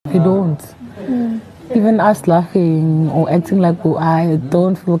They don't. Even us laughing or acting like, oh, I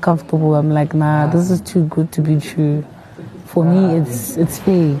don't feel comfortable. I'm like, nah, this is too good to be true. For me, it's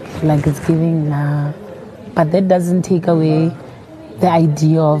fake. Like, it's giving, nah. But that doesn't take away the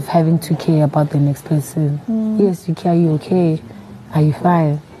idea of having to care about the next person. Yes, you care. Are you okay? Are you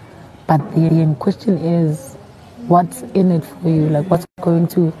fine? But the question is, what's in it for you? Like, what's going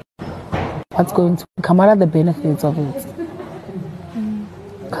to come out of the benefits of it?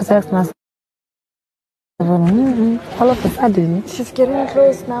 Because that's not all of a sudden. She's getting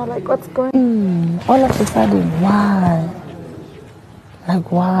close now. Like, what's going? All of a sudden, why?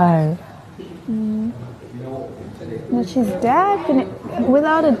 Like, why? No, she's definitely,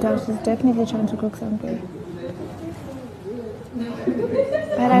 without a doubt, she's definitely trying to cook something.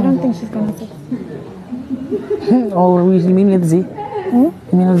 But I don't think she's gonna succeed. Oh, you mean with Z? You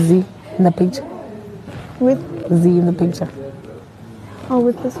mean with Z in the picture? With Z in the picture. Oh,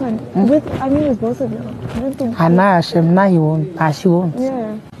 with this one. With both of them. I don't think. Nah, he won't. She won't.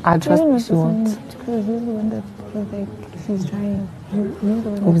 Yeah. I trust Even me, with she this won't. one, because he's the one that was like, she's trying. He's the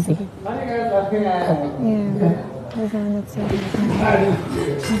one Who's that's he? Yeah. He's the one that said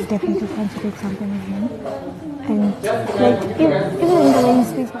she's definitely trying to cook something with him. And like even in the way he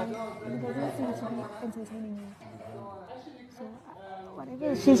speaks about it, he doesn't seem to be entertaining you. So whatever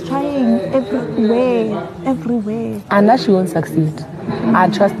she's trying every way. And that she won't succeed.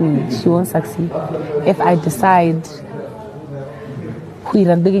 Trust me, she won't succeed. If I decide,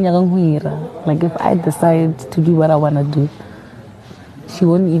 like if I decide to do what I want to do, she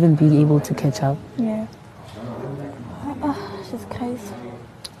won't even be able to catch up. Yeah. She's crazy.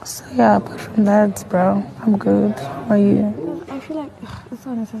 So yeah, apart from that, bro, I'm good. How are you? I feel like it's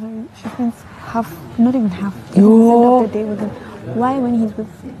so unnecessary. She spends not even half of the day with him. Why, when he's with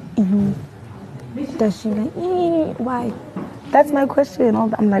you, does she like, why? That's my question.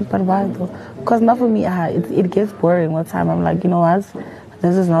 I'm like, but why though? Because not for me, it gets boring one time. I'm like, you know what?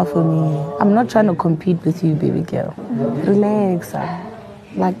 This is not for me. I'm not trying to compete with you, baby girl. Relax.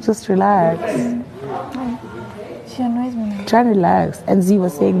 Like, just relax. She annoys me now. Try and relax. And Z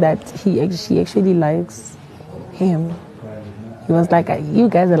was saying that she actually likes him. He was like, you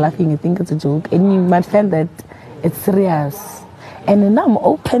guys are laughing, you think it's a joke. And you might find that it's serious. And then I'm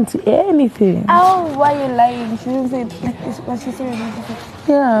open to anything. Oh, why are you lying? She didn't say it like this. Was she serious?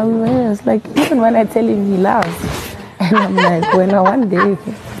 Yeah, we were. Like, even when I tell him, he laughs. And I'm like, when I one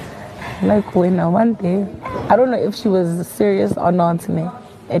day. I don't know if she was serious or not, man.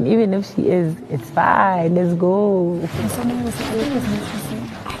 And even if she is, it's fine. Let's go. Somebody was like, I think it was interesting.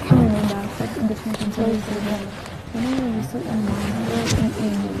 I can't remember. Like, in between conversations, whenever you sit in line,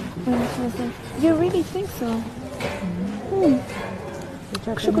 when she was like, you really think so?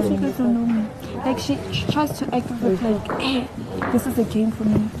 She could think I don't know me. Like, she tries to act as if like, hey, this is a game for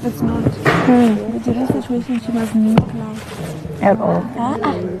me. It's not. But in this situation, she must need love. At all.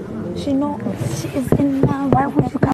 She knows she is in love. Why would you come?